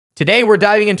Today, we're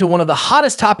diving into one of the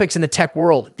hottest topics in the tech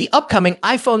world, the upcoming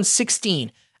iPhone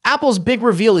 16. Apple's big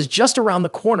reveal is just around the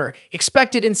corner,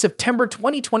 expected in September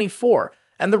 2024,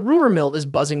 and the rumor mill is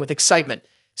buzzing with excitement.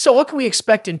 So what can we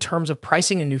expect in terms of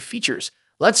pricing and new features?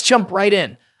 Let's jump right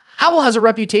in. Apple has a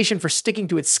reputation for sticking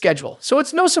to its schedule, so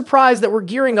it's no surprise that we're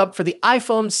gearing up for the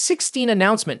iPhone 16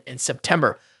 announcement in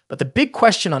September. But the big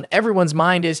question on everyone's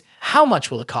mind is, how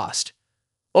much will it cost?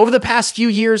 Over the past few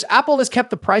years, Apple has kept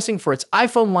the pricing for its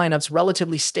iPhone lineups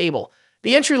relatively stable.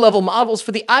 The entry-level models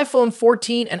for the iPhone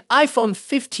 14 and iPhone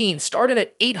 15 started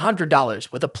at $800,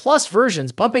 with the Plus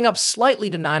versions bumping up slightly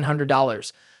to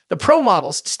 $900. The Pro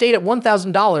models stayed at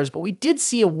 $1,000, but we did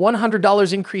see a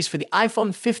 $100 increase for the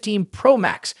iPhone 15 Pro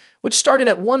Max, which started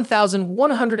at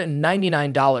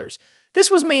 $1,199.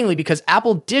 This was mainly because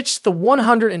Apple ditched the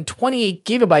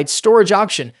 128GB storage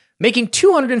option, making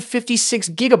 256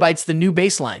 gigabytes the new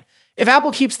baseline. If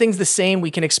Apple keeps things the same, we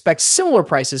can expect similar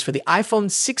prices for the iPhone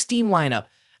 16 lineup.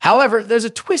 However, there's a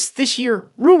twist this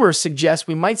year. Rumors suggest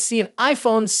we might see an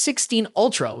iPhone 16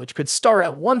 Ultra, which could start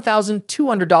at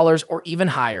 $1,200 or even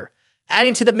higher.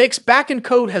 Adding to the mix, Back &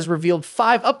 Code has revealed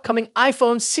 5 upcoming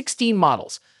iPhone 16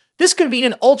 models. This could be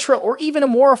an Ultra or even a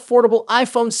more affordable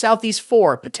iPhone Southeast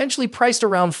 4, potentially priced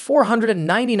around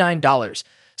 $499.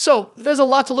 So there's a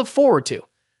lot to look forward to.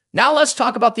 Now let's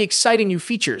talk about the exciting new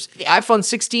features. The iPhone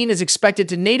 16 is expected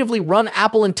to natively run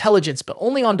Apple Intelligence, but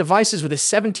only on devices with a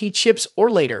 7T chips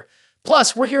or later.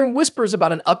 Plus, we're hearing whispers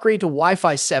about an upgrade to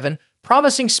Wi-Fi 7,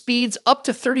 promising speeds up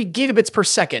to 30 gigabits per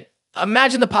second.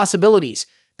 Imagine the possibilities.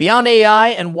 Beyond AI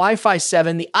and Wi-Fi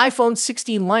 7, the iPhone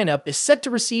 16 lineup is set to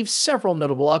receive several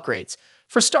notable upgrades.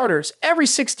 For starters, every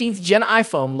 16th gen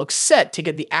iPhone looks set to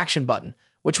get the Action button,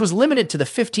 which was limited to the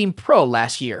 15 Pro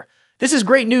last year. This is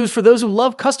great news for those who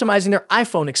love customizing their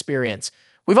iPhone experience.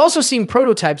 We've also seen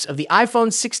prototypes of the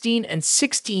iPhone 16 and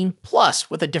 16 Plus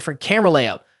with a different camera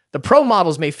layout. The Pro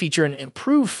models may feature an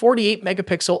improved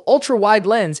 48-megapixel ultra-wide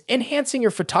lens, enhancing your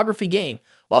photography game,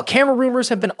 while camera rumors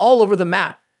have been all over the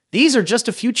map. These are just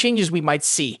a few changes we might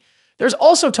see. There's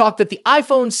also talk that the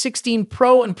iPhone 16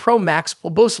 Pro and Pro Max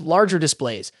will boast larger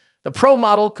displays. The Pro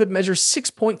model could measure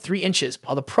 6.3 inches,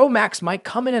 while the Pro Max might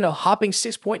come in at a hopping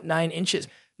 6.9 inches,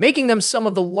 making them some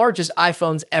of the largest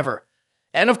iPhones ever.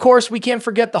 And of course, we can't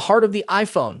forget the heart of the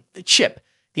iPhone, the chip.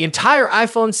 The entire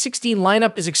iPhone 16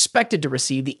 lineup is expected to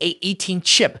receive the A18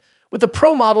 chip, with the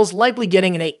Pro models likely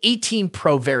getting an A18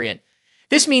 Pro variant.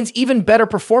 This means even better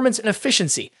performance and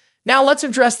efficiency. Now let's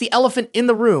address the elephant in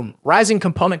the room, rising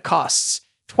component costs.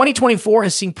 2024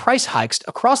 has seen price hikes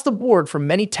across the board for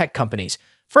many tech companies.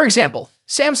 For example,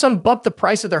 Samsung bumped the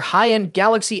price of their high-end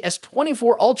Galaxy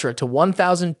S24 Ultra to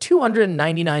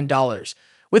 $1,299.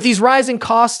 With these rising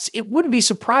costs, it wouldn't be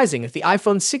surprising if the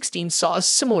iPhone 16 saw a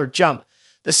similar jump.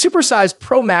 The supersized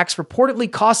Pro Max reportedly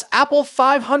cost Apple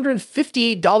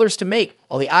 $558 to make,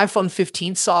 while the iPhone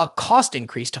 15 saw a cost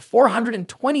increase to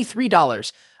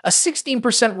 $423, a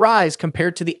 16% rise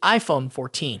compared to the iPhone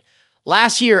 14.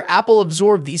 Last year, Apple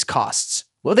absorbed these costs.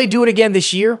 Will they do it again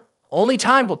this year? Only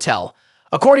time will tell.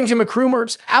 According to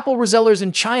McRumors, Apple resellers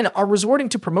in China are resorting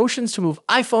to promotions to move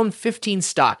iPhone 15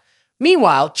 stock.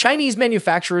 Meanwhile, Chinese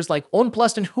manufacturers like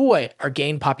OnePlus and Huawei are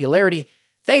gaining popularity,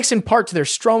 thanks in part to their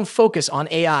strong focus on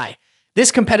AI. This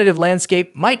competitive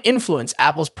landscape might influence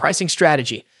Apple's pricing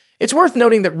strategy. It's worth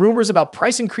noting that rumors about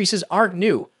price increases aren't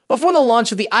new. Before the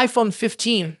launch of the iPhone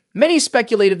 15, many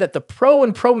speculated that the Pro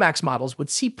and Pro Max models would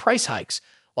see price hikes.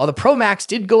 While the Pro Max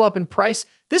did go up in price,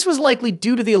 this was likely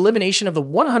due to the elimination of the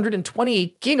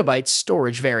 128GB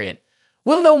storage variant.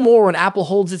 We'll know more when Apple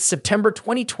holds its September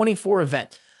 2024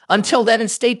 event. Until then,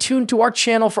 and stay tuned to our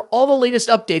channel for all the latest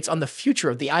updates on the future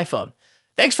of the iPhone.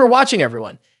 Thanks for watching,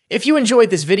 everyone. If you enjoyed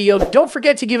this video, don't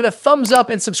forget to give it a thumbs up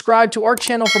and subscribe to our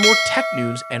channel for more tech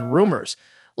news and rumors.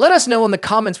 Let us know in the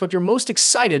comments what you're most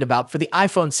excited about for the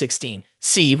iPhone 16.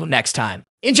 See you next time.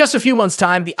 In just a few months'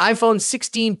 time, the iPhone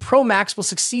 16 Pro Max will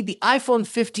succeed the iPhone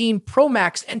 15 Pro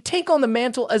Max and take on the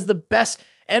mantle as the best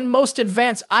and most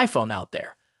advanced iPhone out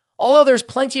there. Although there's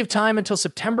plenty of time until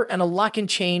September and a lot can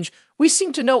change, we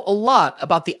seem to know a lot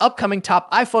about the upcoming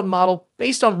top iPhone model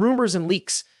based on rumors and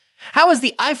leaks. How is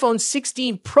the iPhone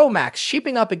 16 Pro Max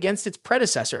shaping up against its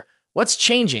predecessor? What's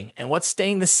changing and what's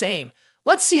staying the same?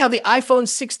 Let's see how the iPhone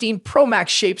 16 Pro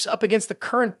Max shapes up against the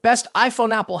current best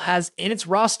iPhone Apple has in its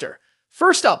roster.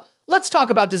 First up, let's talk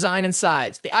about design and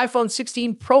size. The iPhone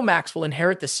 16 Pro Max will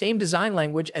inherit the same design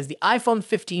language as the iPhone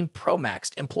 15 Pro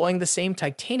Max, employing the same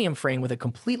titanium frame with a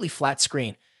completely flat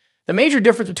screen. The major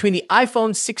difference between the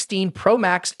iPhone 16 Pro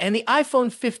Max and the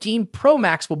iPhone 15 Pro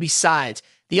Max will be size.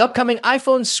 The upcoming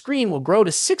iPhone screen will grow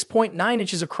to 6.9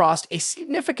 inches across, a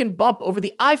significant bump over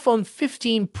the iPhone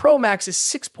 15 Pro Max's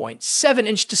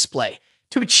 6.7-inch display.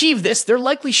 To achieve this, they're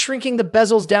likely shrinking the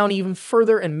bezels down even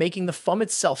further and making the phone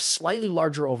itself slightly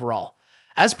larger overall.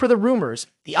 As per the rumors,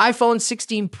 the iPhone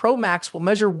 16 Pro Max will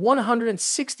measure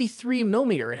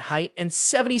 163mm in height and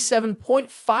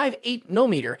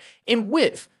 77.58mm in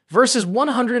width versus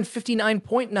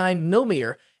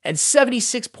 159.9mm and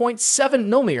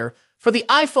 76.7mm for the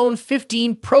iPhone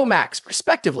 15 Pro Max,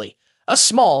 respectively. A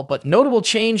small but notable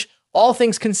change, all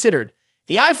things considered.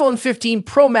 The iPhone 15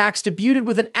 Pro Max debuted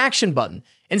with an action button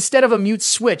instead of a mute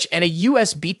switch and a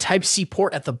USB Type-C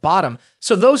port at the bottom,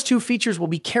 so those two features will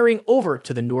be carrying over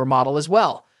to the newer model as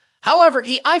well. However,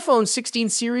 the iPhone 16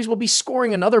 series will be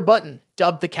scoring another button,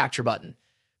 dubbed the capture button.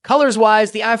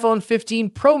 Colors-wise, the iPhone 15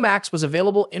 Pro Max was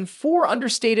available in 4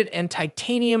 understated and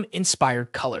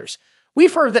titanium-inspired colors.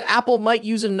 We've heard that Apple might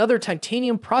use another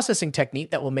titanium processing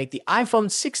technique that will make the iPhone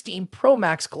 16 Pro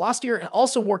Max glossier and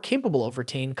also more capable of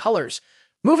retaining colors.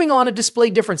 Moving on to display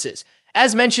differences.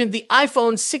 As mentioned, the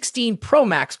iPhone 16 Pro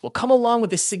Max will come along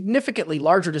with a significantly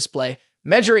larger display,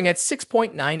 measuring at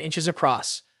 6.9 inches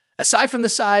across. Aside from the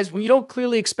size, we don't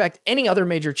clearly expect any other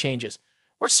major changes.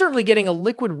 We're certainly getting a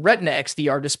liquid Retina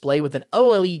XDR display with an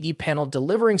OLED panel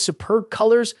delivering superb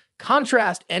colors,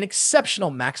 contrast, and exceptional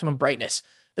maximum brightness.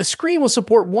 The screen will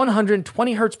support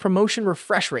 120Hz ProMotion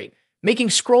refresh rate, making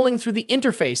scrolling through the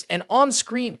interface and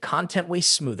on-screen content way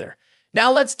smoother.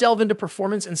 Now let's delve into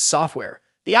performance and software.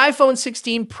 The iPhone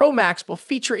 16 Pro Max will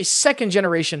feature a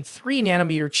second-generation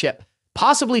 3nm chip,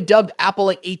 possibly dubbed Apple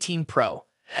A18 Pro.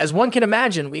 As one can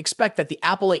imagine, we expect that the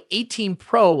Apple A18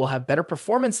 Pro will have better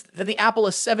performance than the Apple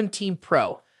A17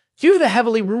 Pro. Due to the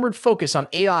heavily rumored focus on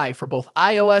AI for both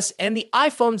iOS and the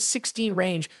iPhone 16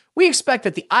 range, we expect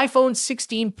that the iPhone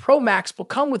 16 Pro Max will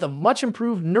come with a much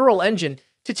improved neural engine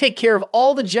to take care of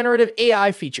all the generative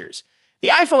AI features. The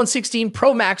iPhone 16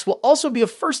 Pro Max will also be a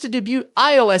first to debut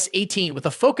iOS 18 with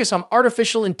a focus on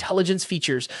artificial intelligence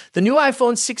features. The new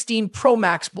iPhone 16 Pro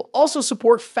Max will also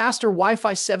support faster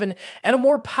Wi-Fi 7 and a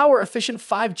more power-efficient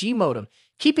 5G modem,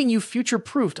 keeping you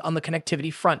future-proofed on the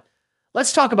connectivity front.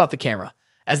 Let's talk about the camera.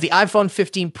 As the iPhone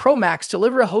 15 Pro Max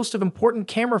delivers a host of important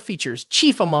camera features,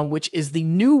 chief among which is the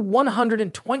new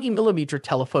 120mm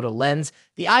telephoto lens,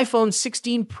 the iPhone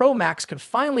 16 Pro Max could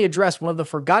finally address one of the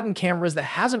forgotten cameras that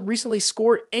hasn't recently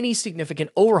scored any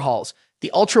significant overhauls, the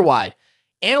ultra-wide.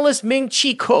 Analyst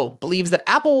Ming-Chi Kuo believes that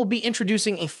Apple will be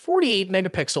introducing a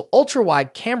 48-megapixel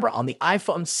ultra-wide camera on the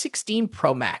iPhone 16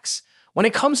 Pro Max. When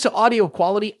it comes to audio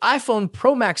quality, iPhone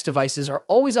Pro Max devices are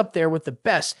always up there with the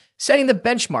best, setting the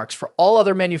benchmarks for all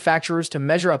other manufacturers to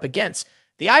measure up against.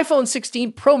 The iPhone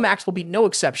 16 Pro Max will be no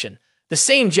exception. The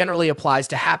same generally applies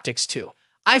to haptics too.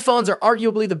 iPhones are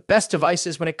arguably the best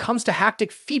devices when it comes to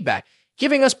haptic feedback,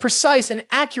 giving us precise and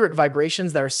accurate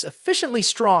vibrations that are sufficiently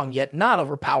strong yet not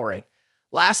overpowering.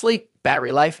 Lastly,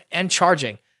 battery life and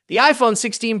charging. The iPhone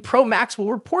 16 Pro Max will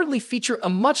reportedly feature a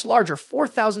much larger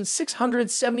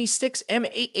 4,676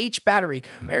 mAh battery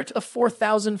compared to the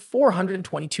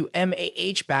 4,422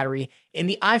 mAh battery in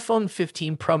the iPhone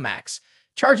 15 Pro Max.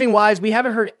 Charging-wise, we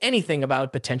haven't heard anything about a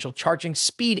potential charging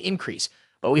speed increase,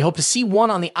 but we hope to see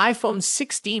one on the iPhone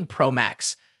 16 Pro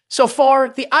Max. So far,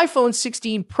 the iPhone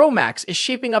 16 Pro Max is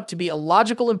shaping up to be a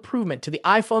logical improvement to the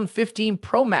iPhone 15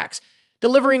 Pro Max,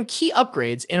 delivering key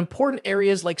upgrades in important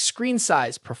areas like screen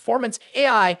size, performance,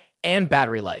 AI, and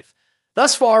battery life.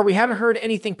 Thus far, we haven't heard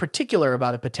anything particular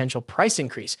about a potential price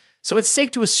increase, so it's safe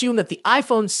to assume that the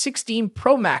iPhone 16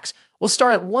 Pro Max will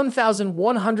start at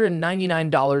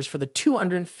 $1,199 for the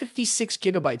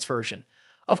 256GB version.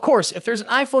 Of course, if there's an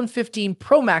iPhone 15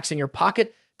 Pro Max in your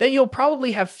pocket, then you'll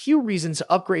probably have few reasons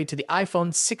to upgrade to the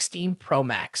iPhone 16 Pro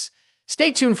Max.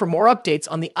 Stay tuned for more updates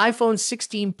on the iPhone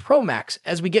 16 Pro Max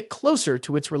as we get closer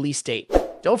to its release date.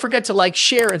 Don't forget to like,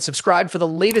 share, and subscribe for the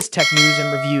latest tech news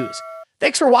and reviews.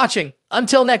 Thanks for watching.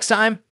 Until next time.